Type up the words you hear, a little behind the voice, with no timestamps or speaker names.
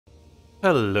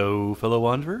Hello, fellow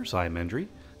wanderers. I'm Endri,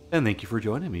 and thank you for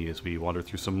joining me as we wander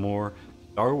through some more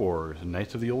Star Wars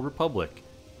Knights of the Old Republic.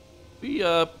 We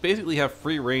basically have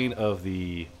free reign of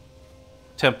the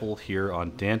temple here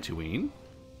on Dantooine.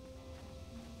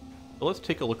 So let's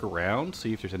take a look around,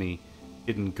 see if there's any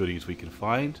hidden goodies we can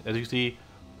find. As you see,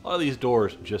 a lot of these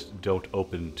doors just don't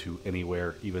open to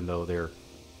anywhere, even though they're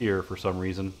here for some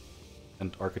reason,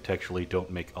 and architecturally don't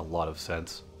make a lot of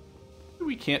sense.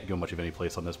 We can't go much of any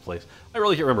place on this place. I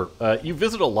really can't remember. You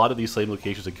visit a lot of these same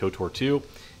locations in KOTOR 2,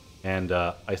 and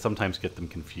I sometimes get them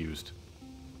confused.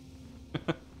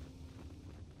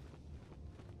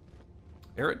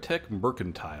 Eretech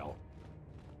Mercantile.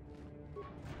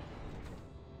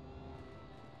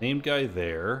 Named guy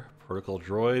there. Protocol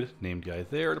droid. Named guy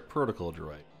there. The protocol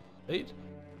droid. Right?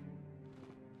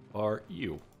 Are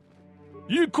you?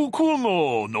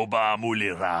 Yikukuno noba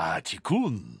mulira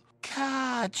chikun.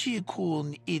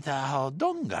 Ka-chikun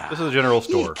itahodonga. This is a general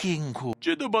store. Ikinku.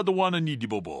 Jedabadwana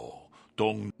nidibobo.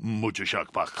 Dong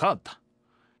muchashak pakat.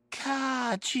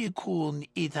 Ka-chikun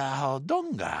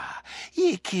itahodonga.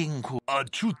 Ikinku.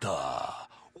 Achuta.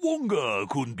 Wonga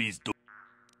kun bisto.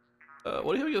 What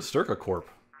do you have against Sturka Corp?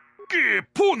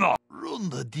 Kipuna.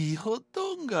 Runda di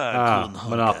hodonga kun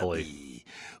Monopoly.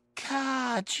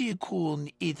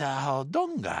 Ka-chikun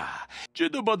itahodonga.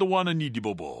 Jedabadwana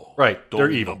nidibobo. Right,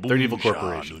 they're evil. They're an evil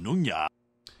corporation. Nunya.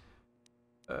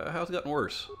 How's it gotten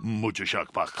worse?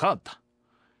 Muchashak pakat.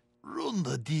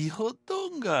 Runda di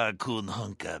hodonga kun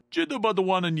hunka.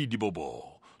 Jedabadwana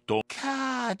nidibobo. Dong.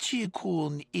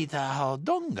 Ka-chikun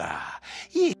itahodonga.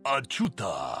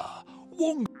 Achuta.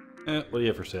 Wong. What do you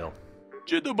have for sale?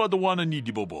 Jedabadwana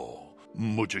nidibobo.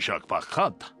 Muchashak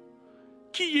pakat.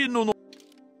 Kiye no.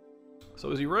 So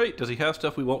is he right? Does he have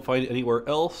stuff we won't find anywhere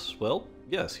else? Well,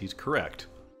 yes, he's correct.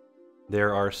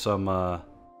 There are some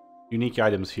unique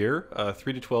items here.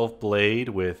 3 to 12 blade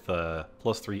with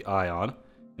 +3 ion.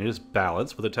 And it is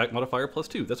balanced with attack modifier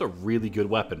 +2. That's a really good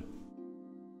weapon.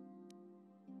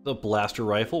 The blaster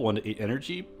rifle, 1 to 8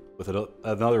 energy, with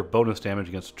another bonus damage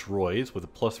against droids with a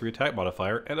 +3 attack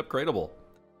modifier and upgradable.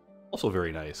 Also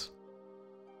very nice.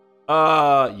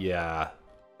 Yeah.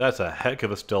 That's a heck of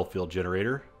a stealth field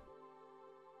generator.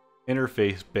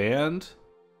 Interface band.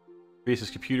 Increases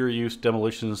computer use,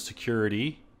 demolition,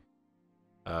 security.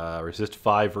 Resist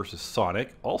 5 versus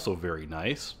Sonic. Also very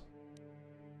nice.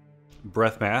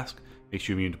 Breath mask. Makes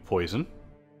you immune to poison.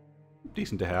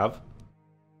 Decent to have.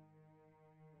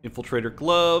 Infiltrator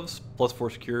gloves.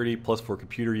 +4 security, +4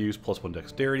 computer use, +1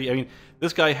 dexterity. I mean,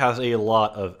 this guy has a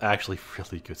lot of actually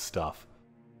really good stuff.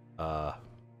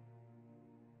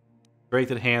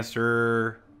 Strength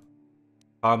enhancer.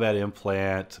 Combat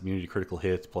implant, immunity to critical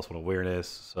hits, +1 awareness.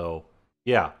 So,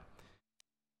 yeah.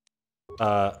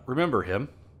 Remember him.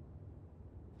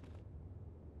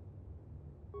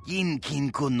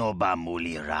 Yinkin no ba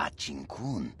mulira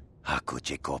chinkun.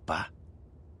 Hakuchekopa.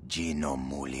 Jino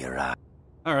mulira.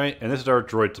 Alright, and this is our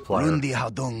droid supplier. Rundi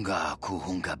hadonga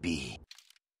kuhungabi.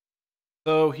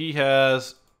 So, he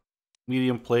has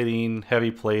medium plating, heavy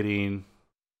plating.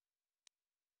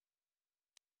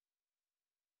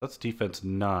 That's defense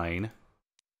 9.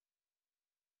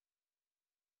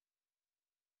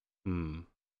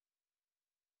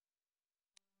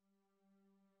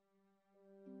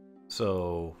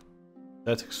 So,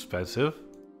 that's expensive.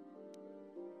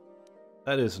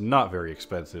 That is not very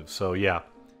expensive. So, yeah.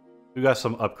 We got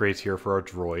some upgrades here for our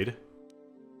droid.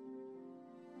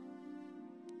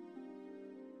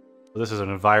 So this is an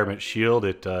environment shield.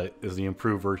 It is the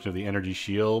improved version of the energy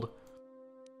shield.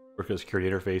 Work security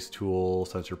interface tool,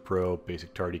 sensor probe,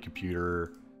 basic tardy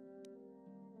computer.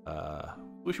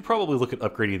 We should probably look at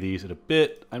upgrading these in a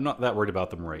bit. I'm not that worried about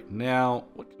them right now.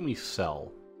 What can we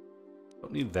sell?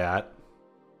 Don't need that.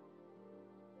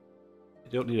 I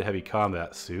don't need a heavy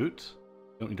combat suit.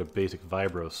 Don't need a basic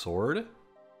vibro sword. I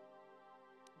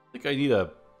think I need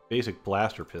a basic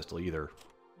blaster pistol either.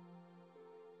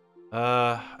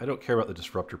 I don't care about the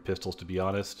disruptor pistols, to be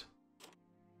honest.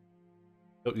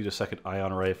 Don't need a second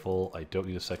ion rifle. I don't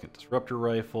need a second disruptor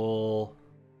rifle.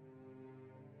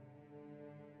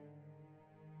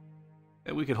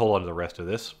 And we can hold on to the rest of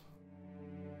this.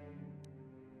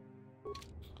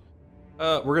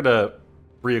 We're gonna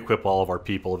re-equip all of our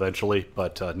people eventually,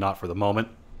 but not for the moment.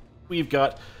 We've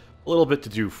got a little bit to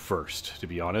do first, to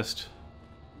be honest.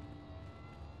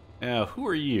 Now, who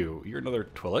are you? You're another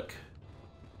Twi'lek.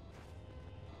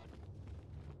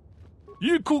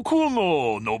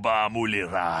 Yikukuno noba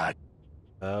mulira.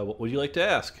 What would you like to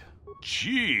ask?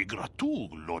 Chi gratu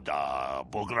loda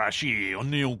bograshi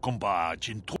oniu komba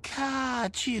chintu.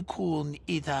 Ka-chikun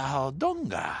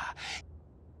itahodonga.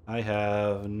 I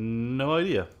have no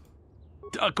idea.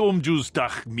 Takom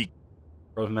justach mi.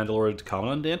 From Mandalore to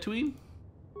comment on Dantooine?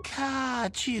 Ka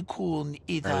chikun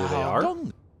There they are.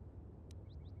 idahong.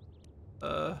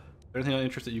 Anything of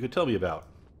interest that you could tell me about?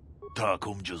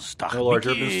 Takom justach No large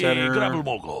urban center. Grabble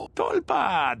mogo.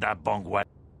 Tolpa da bongwa.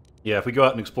 Yeah, if we go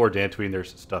out and explore Dantooine,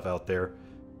 there's stuff out there.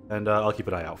 And I'll keep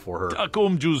an eye out for her.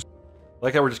 Takom just.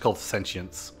 Like how we're just called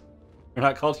sentients. We're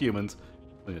not called humans.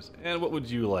 And what would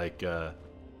you like, Isra?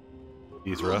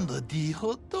 Ronda di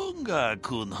hotonga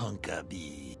kun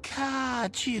hunkabi. Ka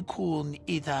chikun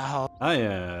idahong.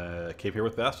 I came here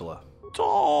with Bastila.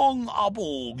 Tong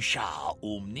abog sha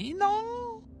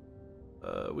umninong.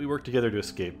 We worked together to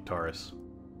escape Taurus.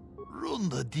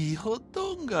 Ronda di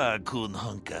hotonga kun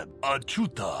hunkab.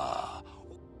 Achuta.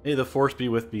 May the Force be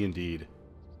with me indeed.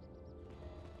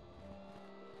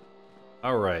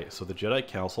 Alright, so the Jedi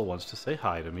Council wants to say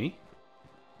hi to me.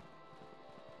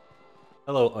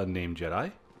 Hello, unnamed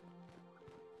Jedi.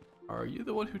 Are you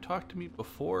the one who talked to me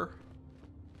before?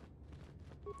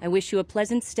 I wish you a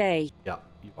pleasant stay. Yeah,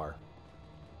 you are.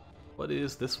 What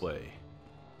is this way?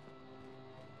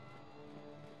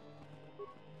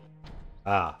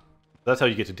 Ah, that's how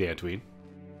you get to Dantooine.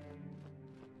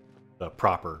 The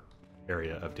proper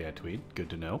area of Dantooine. Good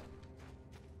to know.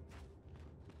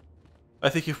 I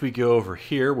think if we go over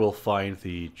here, we'll find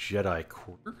the Jedi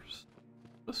quarters,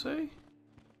 let's say?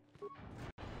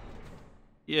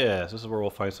 Yes, this is where we'll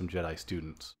find some Jedi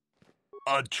students.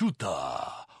 Achuta.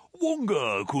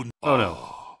 Wonga kun. Oh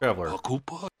no, Traveler.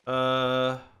 Akupa.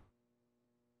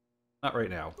 Not right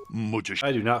now. Muchash.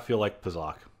 I do not feel like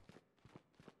Pazak.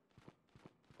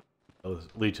 Those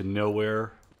lead to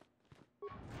nowhere.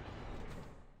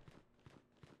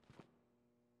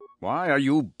 Why are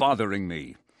you bothering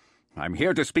me? I'm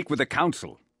here to speak with the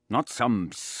council, not some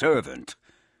servant.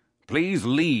 Please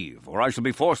leave, or I shall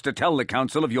be forced to tell the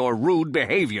council of your rude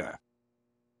behavior.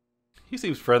 He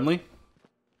seems friendly.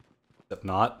 Except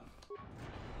not.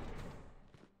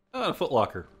 Oh, a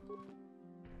footlocker.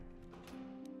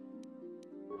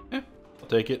 I'll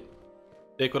take it.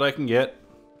 Take what I can get.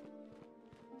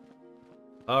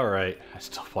 Alright. I'm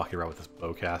still walking around with this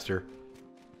bowcaster.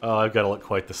 Oh, I've got to look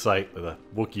quite the sight with a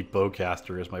Wookiee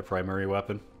bowcaster as my primary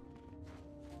weapon.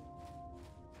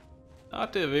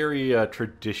 Not a very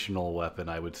traditional weapon,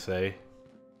 I would say.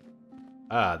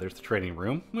 Ah, there's the training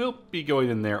room. We'll be going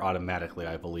in there automatically,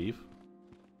 I believe.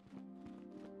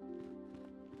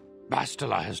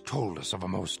 Bastila has told us of a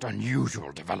most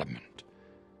unusual development.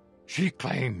 She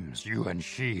claims you and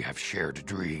she have shared a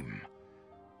dream.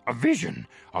 A vision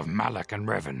of Malak and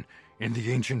Revan in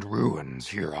the ancient ruins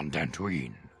here on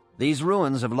Dantooine. These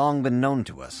ruins have long been known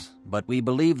to us, but we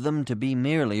believe them to be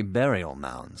merely burial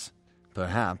mounds.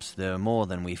 Perhaps they're more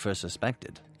than we first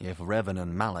suspected, if Revan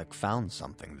and Malak found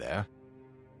something there.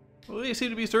 Well, they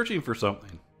seem to be searching for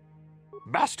something.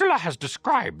 Bastila has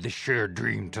described this shared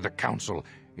dream to the Council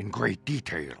in great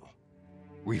detail.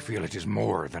 We feel it is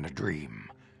more than a dream.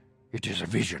 It is a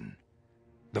vision.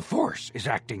 The Force is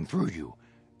acting through you,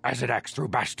 as it acts through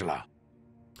Bastila.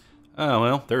 Oh,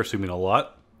 well, they're assuming a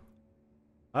lot.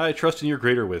 I trust in your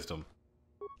greater wisdom.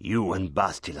 You and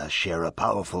Bastila share a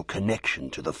powerful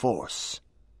connection to the Force,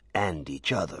 and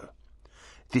each other.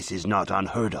 This is not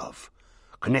unheard of.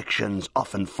 Connections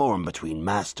often form between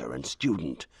master and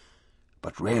student,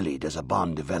 but rarely does a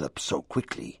bond develop so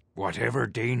quickly. Whatever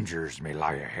dangers may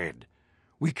lie ahead,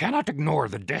 we cannot ignore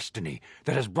the destiny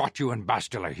that has brought you and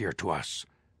Bastila here to us,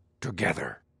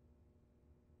 together.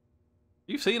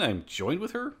 You've seen I'm joined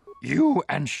with her? You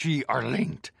and she are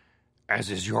linked, as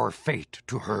is your fate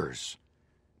to hers.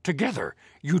 Together,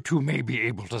 you two may be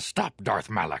able to stop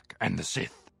Darth Malak and the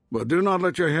Sith. But do not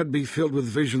let your head be filled with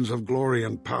visions of glory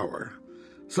and power.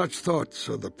 Such thoughts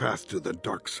are the path to the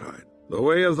dark side. The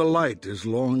way of the light is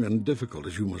long and difficult,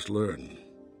 as you must learn.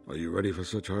 Are you ready for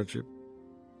such hardship?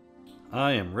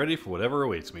 I am ready for whatever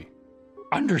awaits me.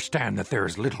 Understand that there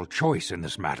is little choice in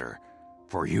this matter,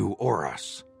 for you or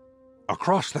us.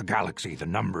 Across the galaxy, the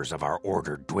numbers of our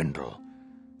order dwindle.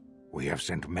 We have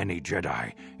sent many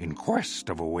Jedi in quest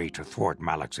of a way to thwart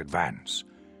Malak's advance.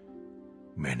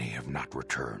 Many have not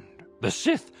returned. The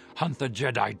Sith hunt the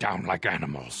Jedi down like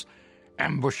animals,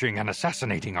 ambushing and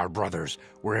assassinating our brothers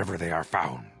wherever they are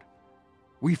found.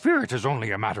 We fear it is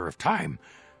only a matter of time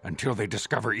until they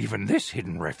discover even this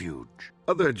hidden refuge.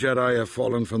 Other Jedi have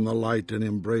fallen from the light and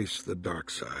embraced the dark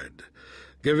side,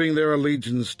 giving their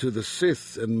allegiance to the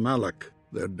Sith and Malak,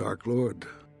 their Dark Lord.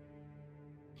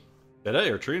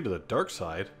 Jedi are treated to the dark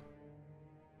side.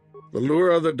 The lure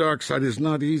of the dark side is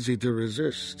not easy to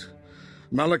resist.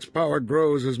 Malak's power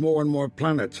grows as more and more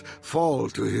planets fall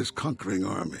to his conquering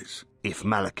armies. If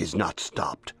Malak is not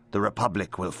stopped, the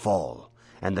Republic will fall,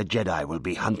 and the Jedi will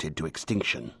be hunted to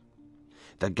extinction.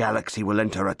 The galaxy will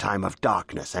enter a time of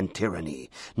darkness and tyranny,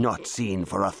 not seen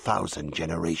for 1,000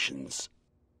 generations.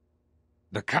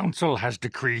 The Council has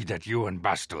decreed that you and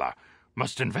Bastila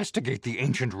must investigate the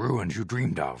ancient ruins you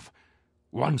dreamed of,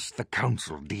 once the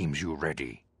Council deems you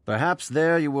ready. Perhaps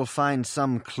there you will find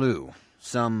some clue,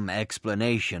 some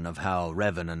explanation of how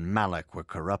Revan and Malak were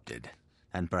corrupted,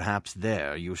 and perhaps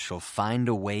there you shall find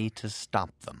a way to stop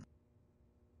them.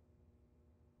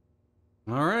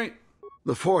 All right.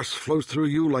 The Force flows through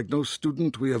you like no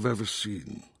student we have ever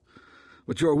seen.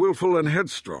 But you're willful and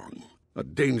headstrong, a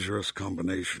dangerous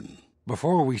combination.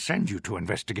 Before we send you to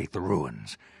investigate the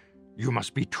ruins, you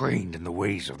must be trained in the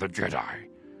ways of the Jedi,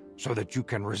 so that you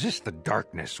can resist the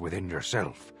darkness within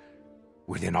yourself,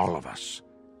 within all of us.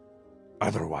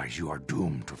 Otherwise, you are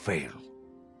doomed to fail.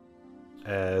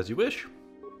 As you wish.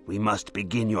 We must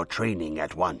begin your training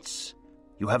at once.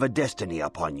 You have a destiny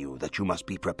upon you that you must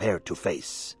be prepared to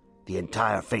face. The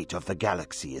entire fate of the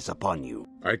galaxy is upon you.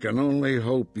 I can only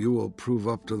hope you will prove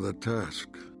up to the task.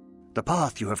 The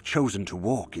path you have chosen to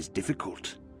walk is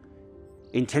difficult.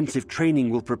 Intensive training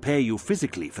will prepare you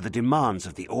physically for the demands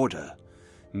of the Order.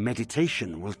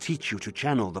 Meditation will teach you to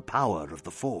channel the power of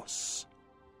the Force.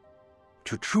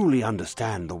 To truly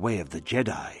understand the way of the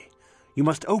Jedi, you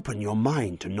must open your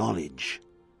mind to knowledge.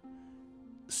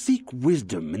 Seek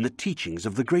wisdom in the teachings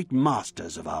of the great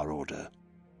masters of our Order.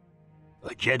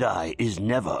 A Jedi is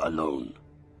never alone.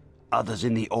 Others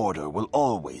in the Order will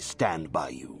always stand by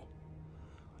you.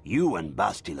 You and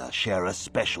Bastila share a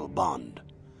special bond.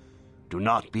 Do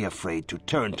not be afraid to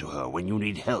turn to her when you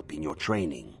need help in your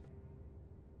training.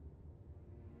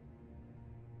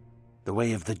 The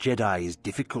way of the Jedi is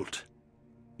difficult.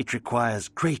 It requires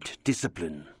great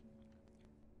discipline.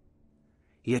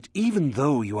 Yet even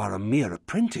though you are a mere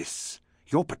apprentice,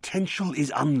 your potential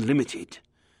is unlimited,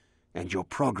 and your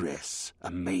progress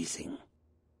amazing.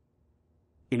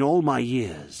 In all my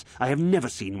years, I have never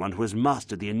seen one who has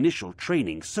mastered the initial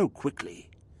training so quickly.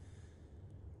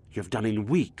 You have done in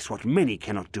weeks what many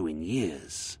cannot do in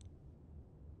years.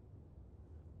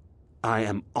 I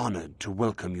am honored to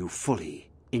welcome you fully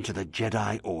into the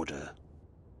Jedi Order.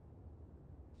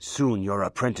 Soon your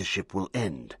apprenticeship will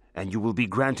end, and you will be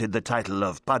granted the title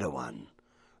of Padawan,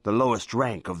 the lowest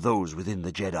rank of those within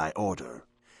the Jedi Order.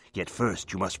 Yet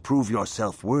first you must prove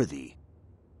yourself worthy.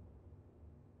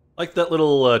 Like that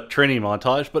little training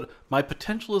montage, but my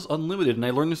potential is unlimited, and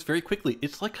I learned this very quickly.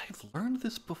 It's like I've learned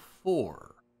this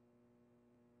before.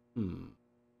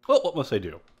 Well, what must I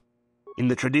do? In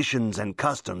the traditions and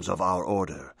customs of our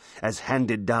Order, as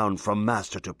handed down from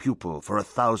master to pupil for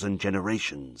 1,000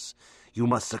 generations, you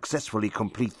must successfully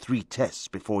complete 3 tests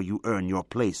before you earn your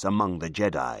place among the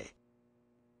Jedi.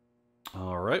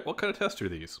 Alright, what kind of tests are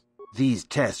these? These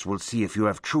tests will see if you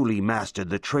have truly mastered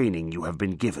the training you have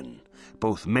been given,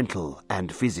 both mental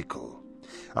and physical.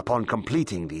 Upon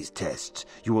completing these tests,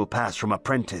 you will pass from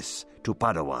apprentice to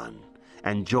Padawan,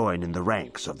 and join in the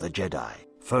ranks of the Jedi.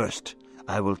 First,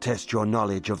 I will test your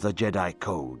knowledge of the Jedi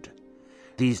Code.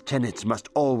 These tenets must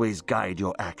always guide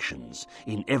your actions.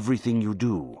 In everything you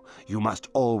do, you must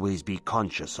always be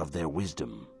conscious of their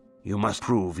wisdom. You must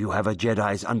prove you have a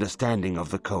Jedi's understanding of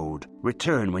the Code.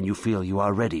 Return when you feel you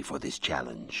are ready for this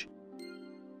challenge.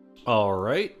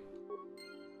 Alright.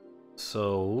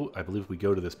 So, I believe we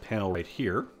go to this panel right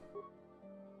here.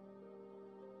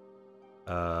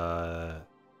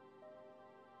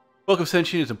 Book of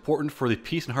Sentience is important for the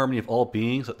peace and harmony of all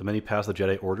beings. Let the many paths of the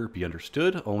Jedi Order be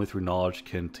understood. Only through knowledge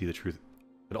can see the truth.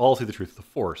 Can all see the truth of the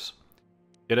Force.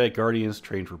 Jedi Guardians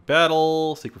train for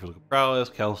battle, seek for physical prowess,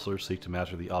 Counselors seek to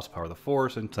master the awesome power of the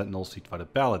Force, and Sentinels seek to find a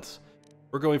balance.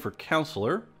 We're going for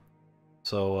Counselor,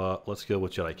 so let's go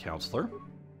with Jedi Counselor.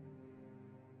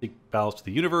 Seek balance to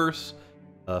the universe,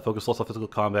 focus less on physical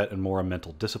combat and more on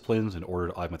mental disciplines in order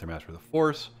to augment their mastery of the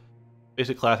Force.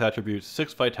 Basic class attributes,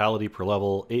 6 vitality per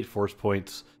level, 8 force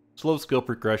points, slow skill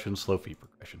progression, slow feat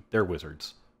progression. They're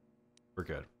wizards. We're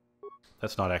good.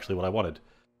 That's not actually what I wanted.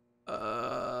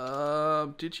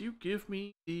 Did you give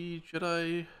me the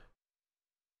Jedi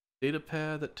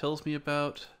datapad that tells me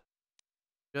about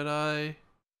Jedi?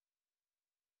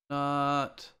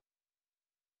 Not.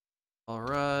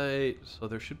 Alright, so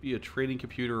there should be a training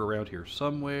computer around here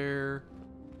somewhere.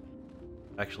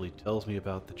 Actually tells me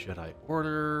about the Jedi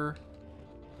Order.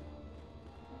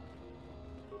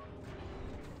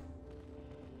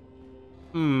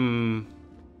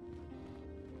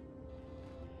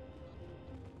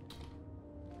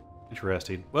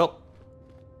 Interesting. Well.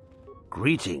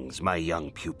 Greetings, my young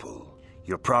pupil.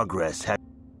 Your progress has...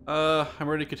 I'm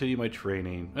ready to continue my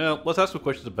training. Well, let's ask some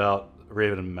questions about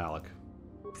Raven and Malak.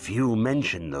 Few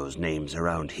mention those names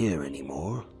around here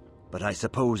anymore, but I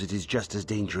suppose it is just as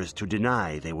dangerous to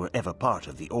deny they were ever part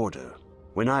of the Order.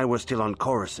 When I was still on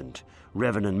Coruscant,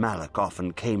 Revan and Malak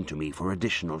often came to me for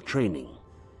additional training.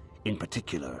 In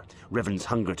particular, Revan's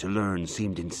hunger to learn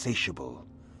seemed insatiable.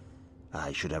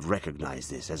 I should have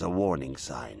recognized this as a warning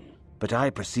sign, but I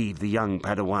perceived the young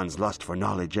Padawan's lust for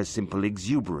knowledge as simple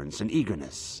exuberance and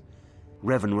eagerness.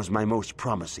 Revan was my most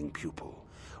promising pupil,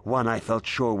 one I felt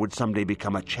sure would someday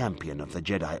become a champion of the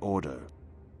Jedi Order.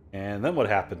 And then what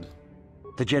happened?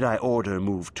 The Jedi Order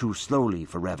moved too slowly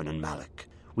for Revan and Malak.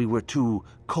 We were too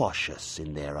cautious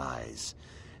in their eyes.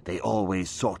 They always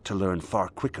sought to learn far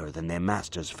quicker than their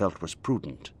masters felt was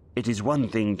prudent. It is one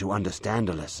thing to understand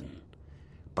a lesson,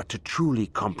 but to truly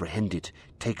comprehend it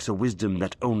takes a wisdom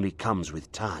that only comes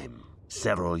with time.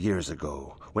 Several years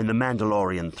ago, when the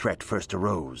Mandalorian threat first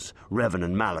arose, Revan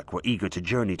and Malak were eager to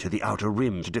journey to the Outer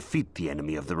Rim to defeat the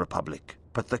enemy of the Republic.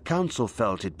 But the Council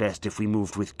felt it best if we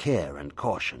moved with care and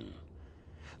caution.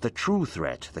 The true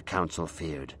threat, the Council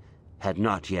feared, had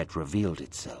not yet revealed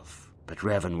itself. But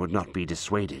Revan would not be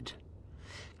dissuaded.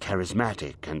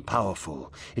 Charismatic and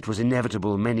powerful, it was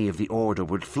inevitable many of the Order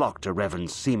would flock to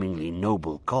Revan's seemingly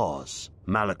noble cause.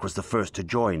 Malak was the first to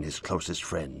join his closest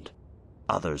friend.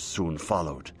 Others soon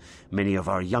followed, many of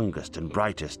our youngest and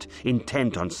brightest,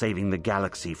 intent on saving the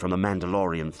galaxy from the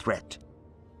Mandalorian threat.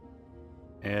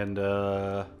 And,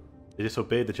 they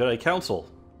disobeyed the Jedi Council.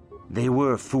 They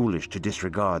were foolish to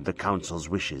disregard the Council's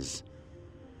wishes.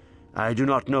 I do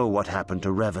not know what happened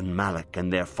to Revan, Malak,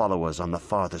 and their followers on the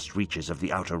farthest reaches of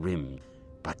the Outer Rim,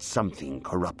 but something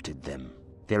corrupted them.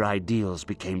 Their ideals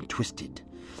became twisted,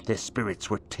 their spirits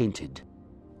were tainted,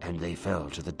 and they fell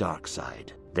to the dark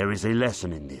side. There is a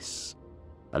lesson in this,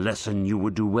 a lesson you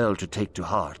would do well to take to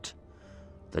heart.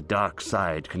 The dark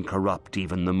side can corrupt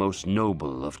even the most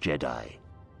noble of Jedi.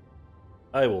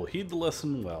 I will heed the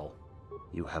lesson well.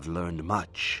 You have learned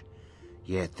much.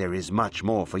 Yet there is much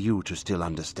more for you to still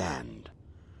understand.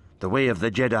 The way of the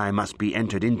Jedi must be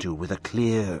entered into with a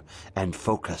clear and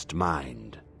focused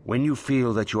mind. When you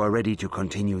feel that you are ready to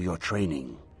continue your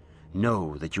training,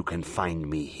 know that you can find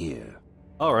me here.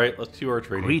 Alright, let's do our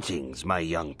training. Greetings, my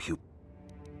young pupil.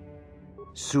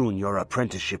 Soon your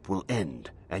apprenticeship will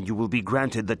end, and you will be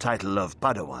granted the title of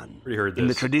Padawan. Already heard this. In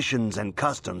the traditions and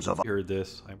customs of... You heard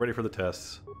this. I'm ready for the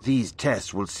tests. These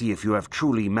tests will see if you have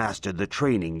truly mastered the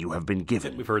training you have been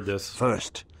given. We've heard this.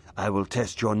 First, I will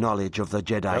test your knowledge of the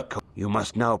Jedi Code. You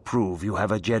must now prove you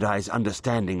have a Jedi's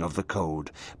understanding of the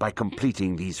Code by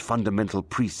completing these fundamental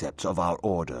precepts of our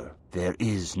Order. There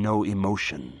is no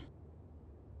emotion.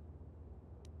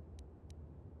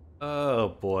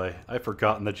 Oh boy, I've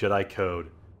forgotten the Jedi Code.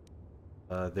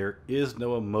 There is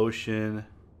no emotion.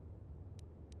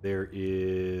 There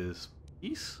is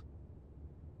peace?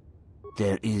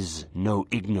 There is no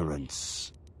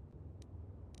ignorance.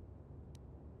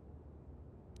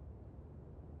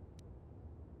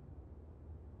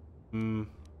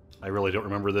 I really don't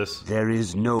remember this. There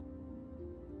is no...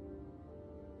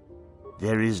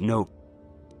 There is no...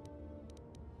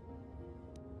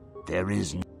 There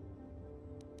is no...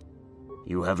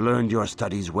 You have learned your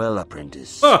studies well,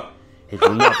 apprentice. It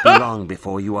will not be long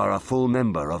before you are a full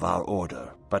member of our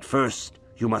Order. But first,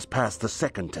 you must pass the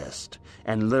second test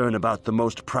and learn about the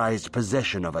most prized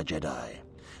possession of a Jedi,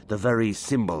 the very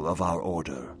symbol of our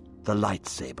Order, the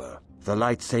lightsaber. The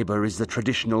lightsaber is the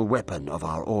traditional weapon of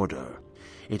our Order.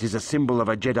 It is a symbol of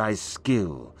a Jedi's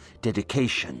skill,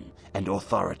 dedication, and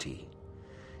authority.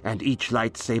 And each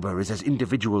lightsaber is as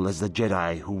individual as the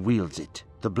Jedi who wields it.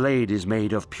 The blade is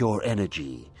made of pure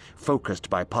energy, focused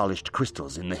by polished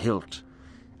crystals in the hilt.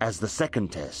 As the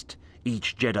second test,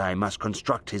 each Jedi must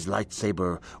construct his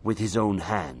lightsaber with his own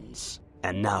hands.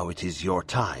 And now it is your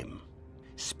time.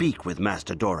 Speak with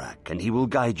Master Dorak, and he will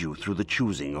guide you through the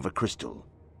choosing of a crystal.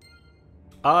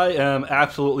 I am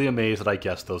absolutely amazed that I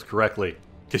guessed those correctly,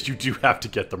 because you do have to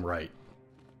get them right.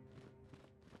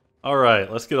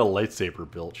 Alright, let's get a lightsaber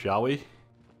built, shall we?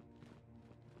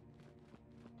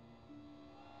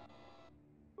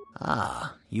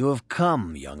 Ah, you have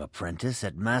come, young apprentice,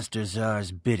 at Master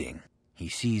Zar's bidding. He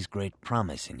sees great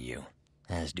promise in you,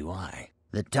 as do I.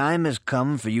 The time has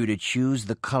come for you to choose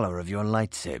the color of your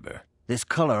lightsaber. This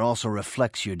color also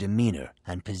reflects your demeanor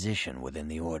and position within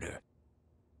the Order.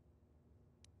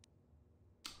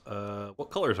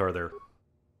 What colors are there?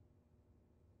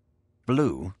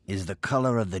 Blue is the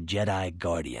color of the Jedi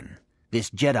Guardian. This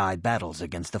Jedi battles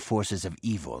against the forces of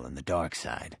evil and the dark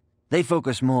side. They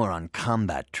focus more on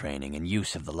combat training and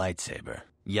use of the lightsaber.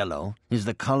 Yellow is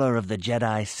the color of the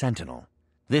Jedi Sentinel.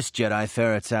 This Jedi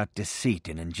ferrets out deceit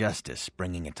and injustice,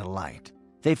 bringing it to light.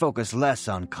 They focus less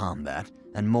on combat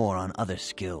and more on other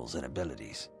skills and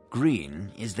abilities.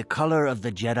 Green is the color of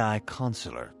the Jedi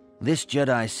Consular. This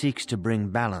Jedi seeks to bring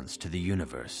balance to the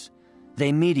universe.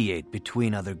 They mediate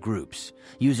between other groups,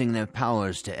 using their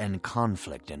powers to end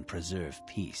conflict and preserve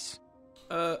peace.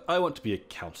 I want to be a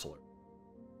counselor.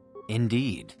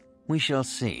 Indeed. We shall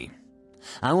see.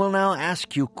 I will now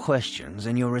ask you questions,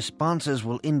 and your responses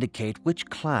will indicate which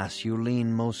class you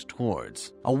lean most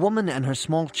towards. A woman and her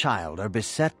small child are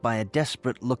beset by a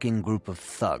desperate-looking group of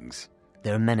thugs.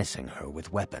 They're menacing her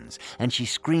with weapons, and she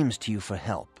screams to you for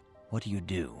help. What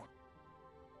do?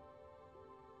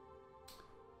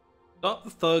 Stop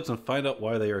the thugs and find out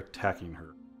why they are attacking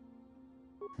her.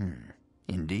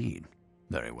 Indeed.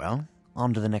 Very well.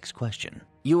 On to the next question.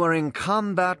 You are in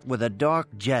combat with a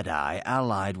dark Jedi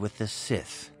allied with the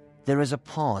Sith. There is a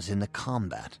pause in the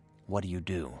combat. What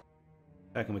do?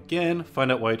 Attack him again,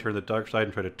 find out why he turned the dark side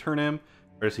and try to turn him.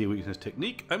 Try to see weakness his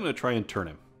technique. I'm going to try and turn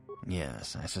him.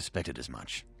 Yes, I suspected as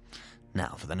much.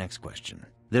 Now for the next question.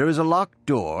 There is a locked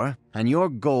door, and your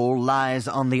goal lies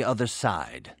on the other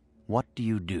side. What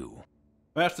do?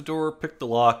 Smash the door, pick the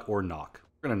lock, or knock.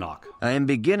 We're going to knock. I am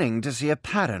beginning to see a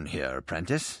pattern here,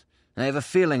 apprentice. I have a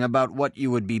feeling about what you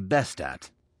would be best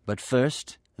at. But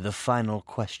first, the final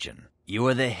question. You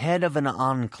are the head of an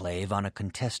enclave on a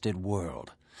contested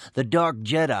world. The Dark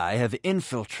Jedi have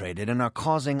infiltrated and are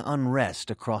causing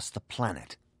unrest across the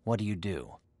planet. What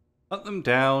do? Hunt them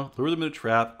down, lure them in a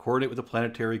trap, coordinate with the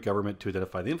planetary government to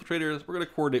identify the infiltrators. We're going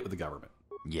to coordinate with the government.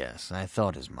 Yes, I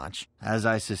thought as much. As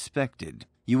I suspected,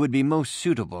 you would be most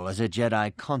suitable as a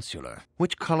Jedi consular.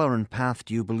 Which color and path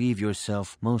do you believe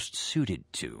yourself most suited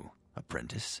to,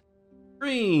 apprentice?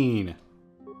 Green!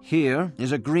 Here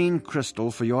is a green crystal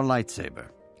for your lightsaber.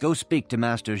 Go speak to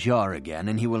Master Jar again,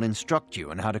 and he will instruct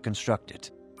you on how to construct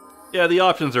it. Yeah, the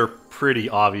options are pretty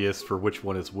obvious for which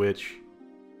one is which.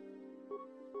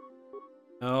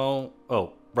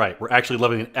 Oh, right. We're actually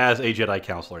leveling as a Jedi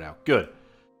Counselor now. Good.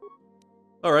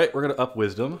 Alright, we're going to up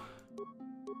Wisdom.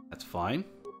 That's fine.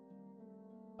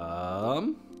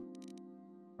 Our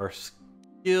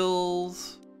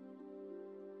skills...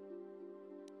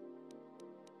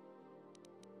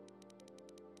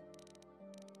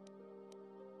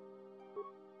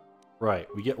 Right,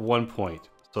 we get 1 point,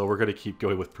 so we're going to keep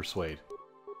going with Persuade.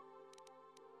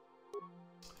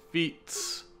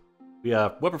 Feats. We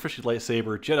have Weapon Proficiency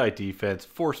Lightsaber, Jedi Defense,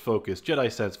 Force Focus,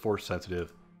 Jedi Sense, Force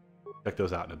Sensitive. Check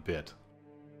those out in a bit.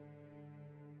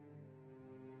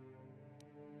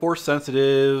 Force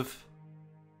Sensitive.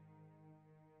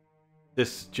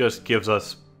 This just gives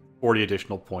us 40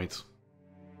 additional points.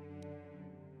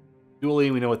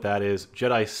 Dueling, we know what that is.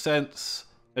 Jedi Sense.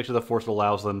 Connection to the Force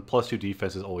allows them. +2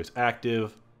 defense is always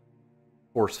active.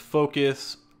 Force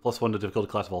Focus. +1 to difficulty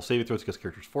class of all saving throws because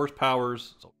character's force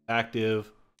powers. So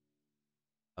active.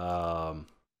 Jedi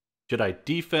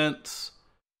Defense.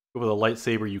 With a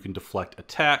lightsaber, you can deflect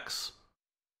attacks.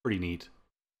 Pretty neat.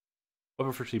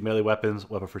 Weapon Proficiency Melee Weapons.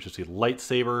 Weapon Proficiency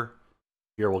Lightsaber.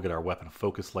 Here we'll get our Weapon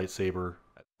Focus Lightsaber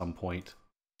at some point.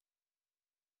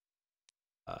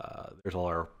 There's all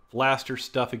our blaster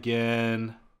stuff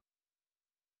again.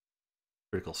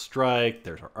 Critical Strike.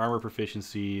 There's our armor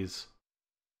proficiencies.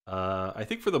 I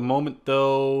think for the moment,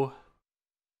 though,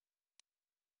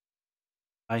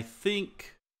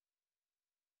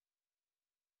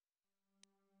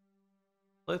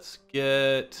 let's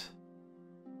get...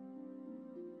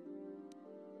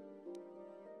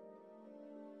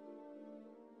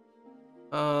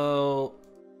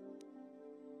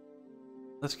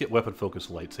 let's get Weapon Focus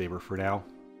Lightsaber for now.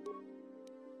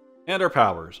 And our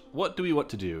powers. What do we want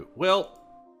to do? Well,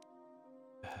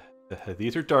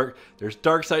 these are dark. There's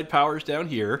dark side powers down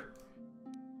here.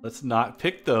 Let's not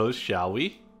pick those, shall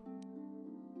we?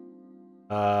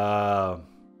 That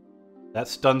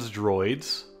stuns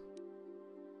droids.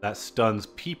 That stuns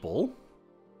people.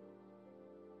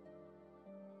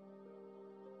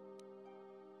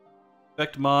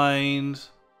 Effect Mind.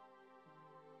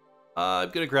 I'm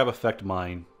gonna grab Effect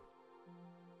Mind.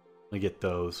 Let me get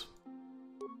those.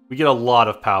 We get a lot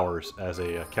of powers as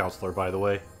a counselor, by the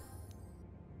way.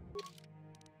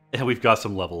 And we've got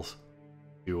some levels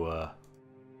to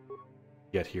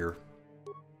get here.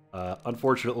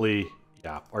 Unfortunately,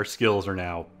 yeah, our skills are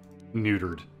now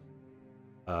neutered.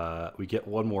 We get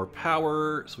one more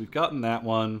power, so we've gotten that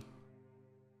one.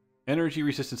 Energy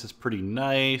resistance is pretty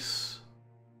nice.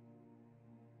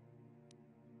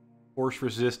 Force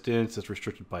resistance is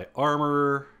restricted by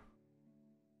armor.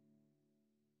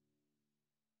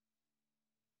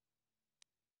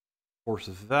 Force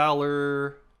of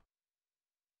Valor.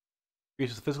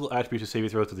 Increases the physical attributes of saving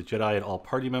throws to the Jedi and all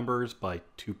party members by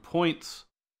 2 points.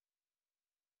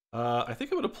 I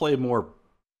think I'm going to play more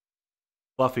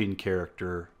buffing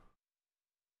character.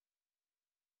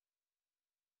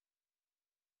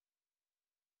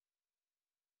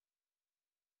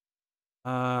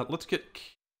 Let's get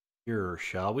here,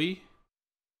 shall we?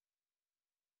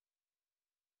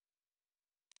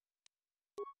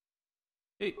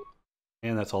 Okay.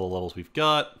 And that's all the levels we've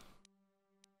got.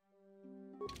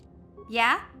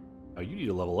 Yeah? Oh, you need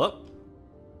to level up.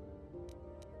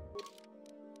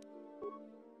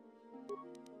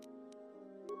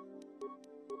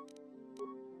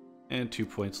 And 2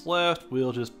 points left.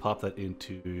 We'll just pop that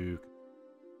into...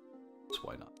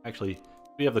 Why not? Actually,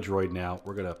 we have the droid now.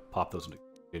 We're going to pop those into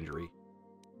injury.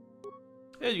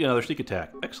 And you get another sneak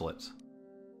attack. Excellent.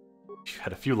 You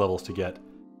had a few levels to get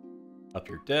up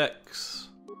your decks.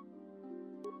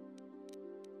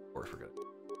 Of course, we're going to...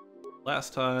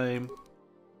 Last time...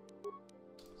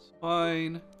 It's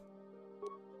fine.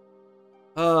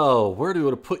 Oh, where do you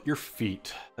want to put your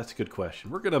feet? That's a good question.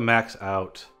 We're going to max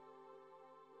out...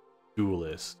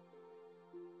 Duelist.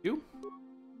 You?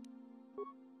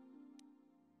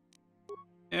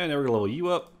 And now we're gonna level you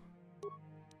up.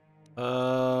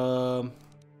 I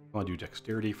want to do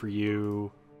dexterity for you.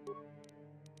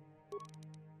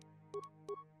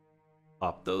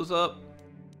 Pop those up.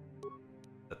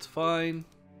 That's fine.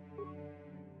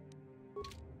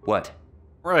 What?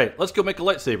 Right, let's go make a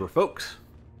lightsaber, folks.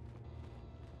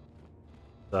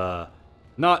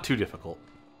 Not too difficult.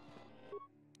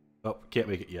 Oh, can't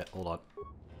make it yet. Hold on.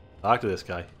 Talk to this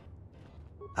guy.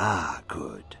 Ah,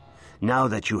 good. Now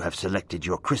that you have selected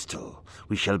your crystal,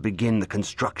 we shall begin the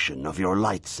construction of your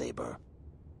lightsaber.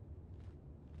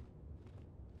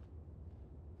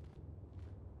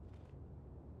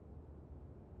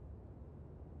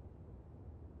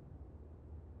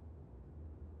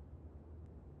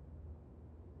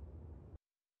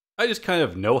 I just kind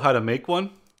of know how to make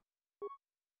one.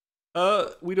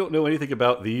 We don't know anything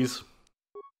about these.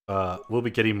 We'll be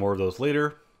getting more of those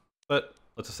later, but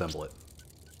let's assemble it.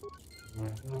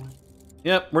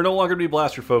 Yep, we're no longer going to be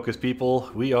blaster focused, people.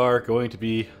 We are going to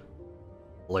be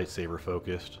lightsaber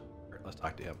focused. All right, let's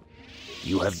talk to him.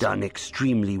 You have done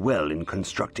extremely well in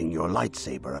constructing your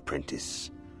lightsaber,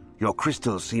 apprentice. Your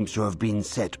crystal seems to have been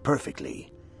set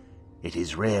perfectly. It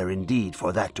is rare indeed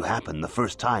for that to happen the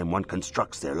first time one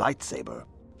constructs their lightsaber.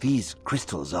 These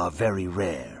crystals are very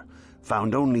rare,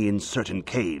 found only in certain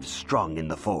caves strung in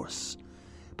the Force.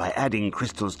 By adding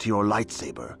crystals to your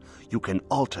lightsaber, you can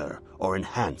alter or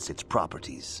enhance its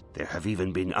properties. There have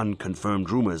even been unconfirmed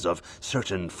rumors of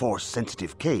certain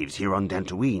Force-sensitive caves here on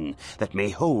Dantooine that may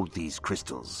hold these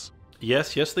crystals.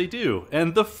 Yes, they do.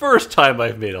 And the first time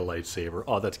I've made a lightsaber.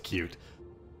 Oh, that's cute.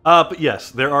 But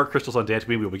yes, there are crystals on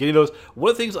Dantooine. We'll be getting those.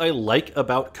 One of the things I like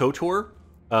about KOTOR,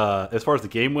 as far as the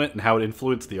game went and how it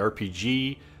influenced the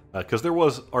RPG, because there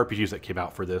was RPGs that came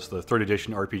out for this, the 3rd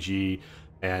edition RPG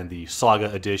and the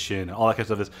Saga edition and all that kind of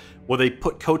stuff, is when they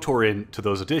put KOTOR into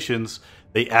those editions,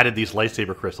 they added these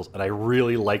lightsaber crystals, and I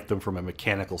really like them from a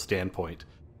mechanical standpoint.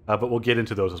 But we'll get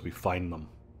into those as we find them.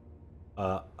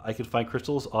 I can find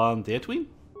crystals on Dantooine?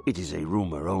 It is a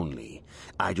rumor only.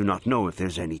 I do not know if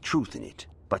there's any truth in it.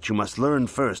 But you must learn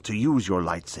first to use your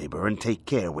lightsaber and take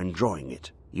care when drawing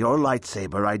it. Your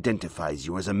lightsaber identifies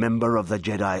you as a member of the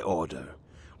Jedi Order.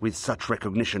 With such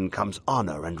recognition comes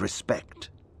honor and respect,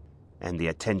 and the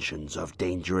attentions of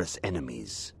dangerous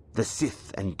enemies. The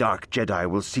Sith and Dark Jedi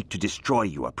will seek to destroy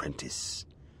you, apprentice.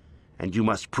 And you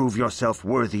must prove yourself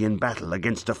worthy in battle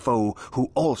against a foe who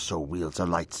also wields a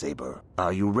lightsaber.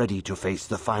 Are you ready to face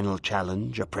the final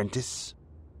challenge, apprentice?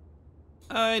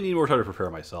 I need more time to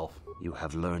prepare myself. You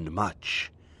have learned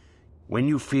much. When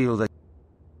you feel that...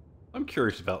 I'm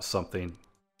curious about something.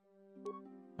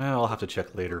 I'll have to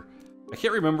check later. I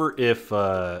can't remember if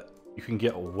you can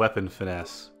get weapon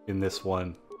finesse in this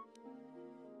one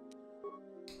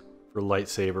for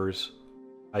lightsabers.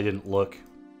 I didn't look.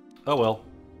 Oh well,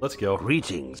 let's go.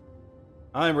 Greetings.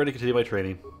 I'm ready to continue my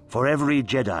training. For every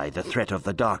Jedi, the threat of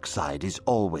the dark side is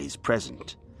always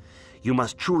present. You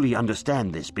must truly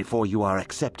understand this before you are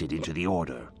accepted into the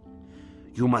Order.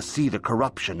 You must see the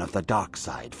corruption of the dark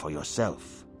side for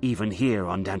yourself. Even here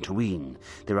on Dantooine,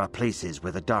 there are places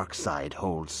where the dark side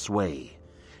holds sway,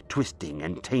 twisting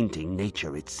and tainting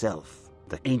nature itself.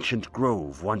 The ancient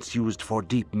grove once used for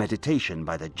deep meditation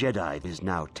by the Jedi is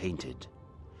now tainted.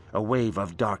 A wave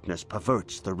of darkness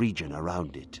perverts the region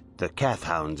around it. The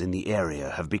Kathhounds in the area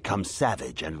have become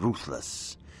savage and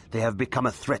ruthless. They have become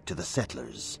a threat to the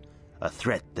settlers, a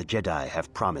threat the Jedi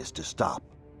have promised to stop.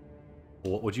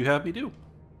 What would you have me do?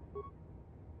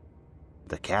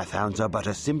 The Kathhounds are but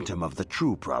a symptom of the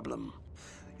true problem.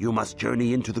 You must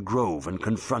journey into the grove and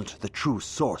confront the true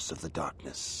source of the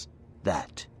darkness.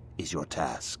 That is your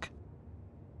task.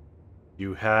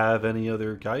 You have any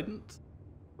other guidance?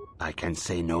 I can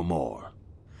say no more.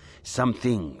 Some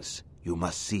things you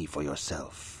must see for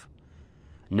yourself.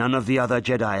 None of the other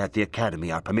Jedi at the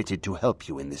Academy are permitted to help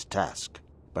you in this task.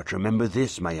 But remember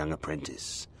this, my young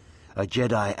apprentice. A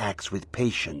Jedi acts with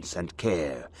patience and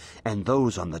care, and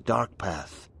those on the dark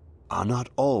path are not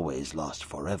always lost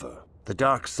forever. The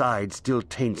dark side still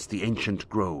taints the ancient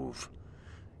grove.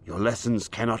 Your lessons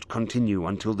cannot continue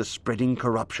until the spreading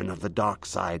corruption of the dark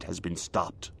side has been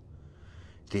stopped.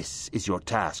 This is your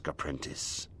task,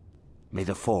 apprentice. May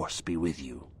the Force be with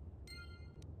you.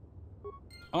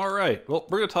 Alright, well,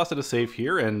 we're going to toss it a save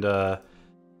here, and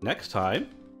next time,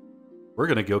 we're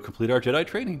going to go complete our Jedi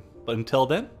training. But until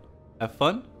then, have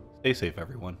fun, stay safe,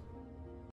 everyone.